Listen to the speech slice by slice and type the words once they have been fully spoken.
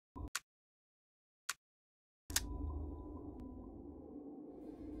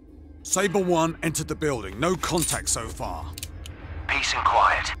Sabre 1 entered the building. No contact so far. Peace and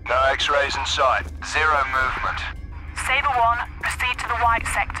quiet. No X-rays in sight. Zero movement. Sabre 1, proceed to the white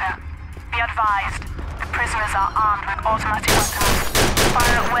sector. Be advised, the prisoners are armed with automatic weapons.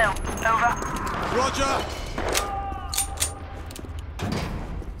 Fire at will. Over. Roger!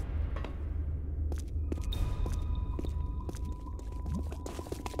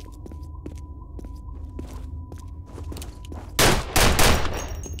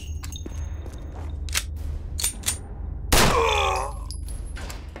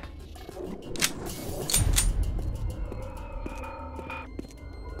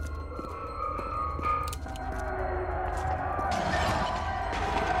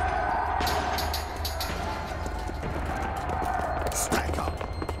 Stack up.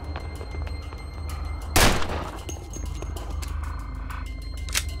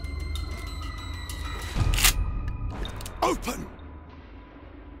 Open!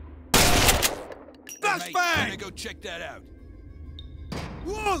 Flashbang! Let me go check that out.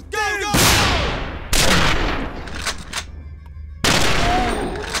 Whoa, go!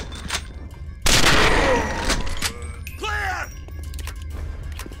 Clear!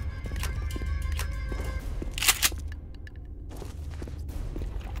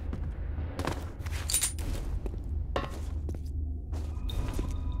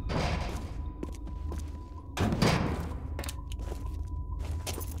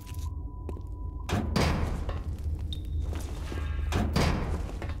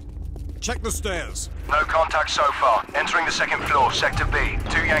 Check the stairs. No contact so far. Entering the second floor, Sector B.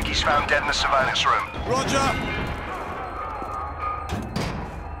 2 Yankees found dead in the surveillance room. Roger!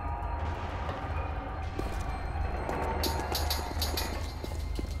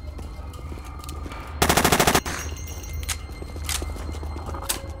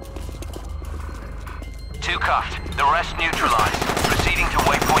 Two cuffed. The rest neutralized. Proceeding to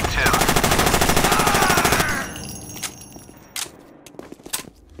waypoint 2.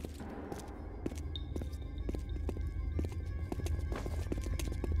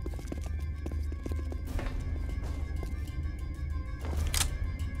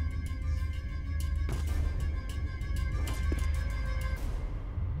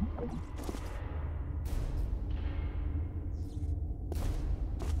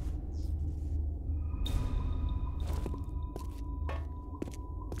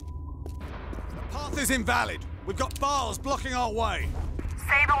 Path is invalid. We've got bars blocking our way.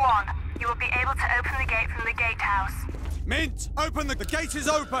 Sabre 1, you will be able to open the gate from the gatehouse. Mint, open the gate is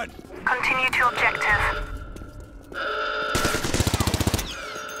open. Continue to objective.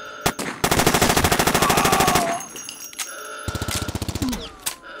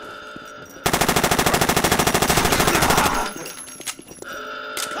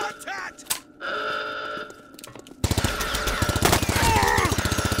 Contact!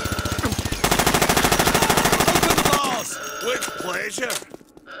 Open the bars. With pleasure.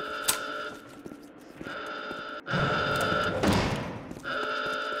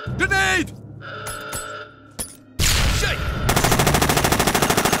 Grenade! Shake!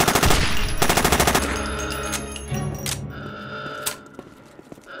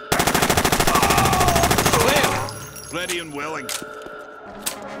 Clear! Ready and willing.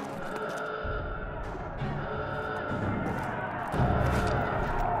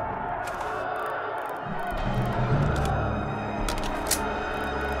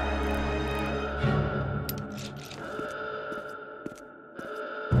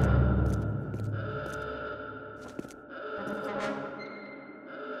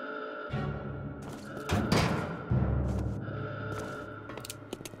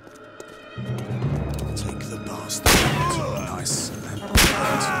 Take the bastard. Nice and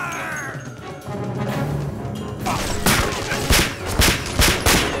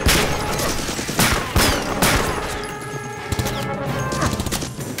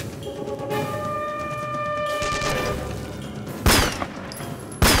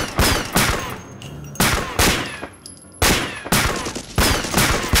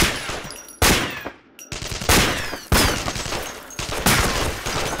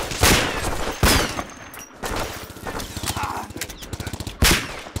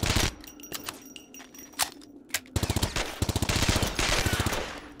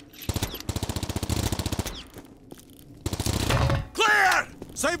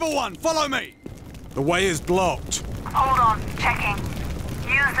Sabre 1, follow me! The way is blocked. Hold on, checking.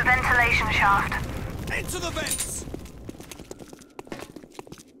 Use the ventilation shaft. Into the vents!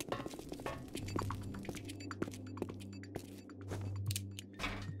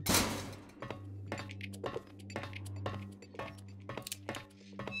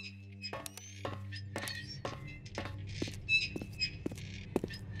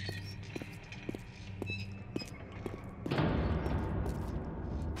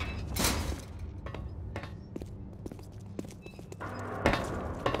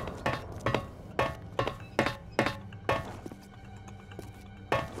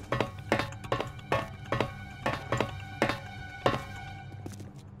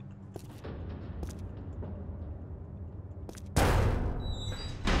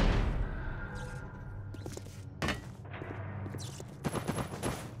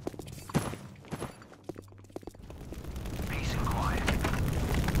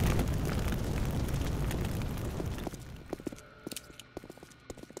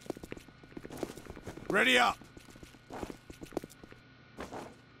 Ready up.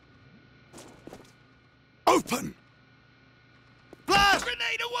 Open!